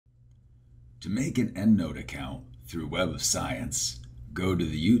To make an EndNote account through Web of Science, go to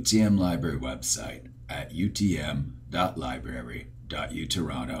the UTM Library website at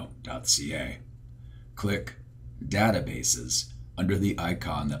utm.library.utoronto.ca. Click Databases under the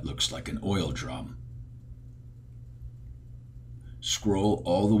icon that looks like an oil drum. Scroll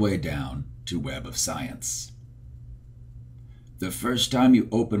all the way down to Web of Science. The first time you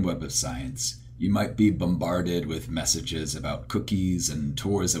open Web of Science, you might be bombarded with messages about cookies and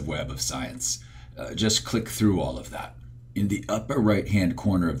tours of Web of Science. Just click through all of that. In the upper right-hand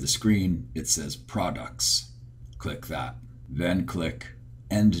corner of the screen, it says Products. Click that. Then click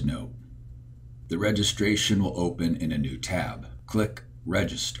EndNote. The registration will open in a new tab. Click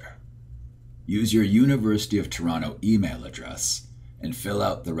Register. Use your University of Toronto email address and fill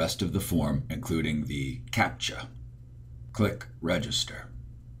out the rest of the form, including the CAPTCHA. Click Register.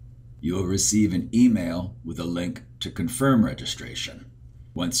 You will receive an email with a link to confirm registration.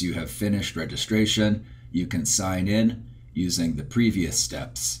 Once you have finished registration, you can sign in using the previous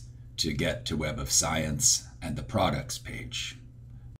steps to get to Web of Science and the Products page.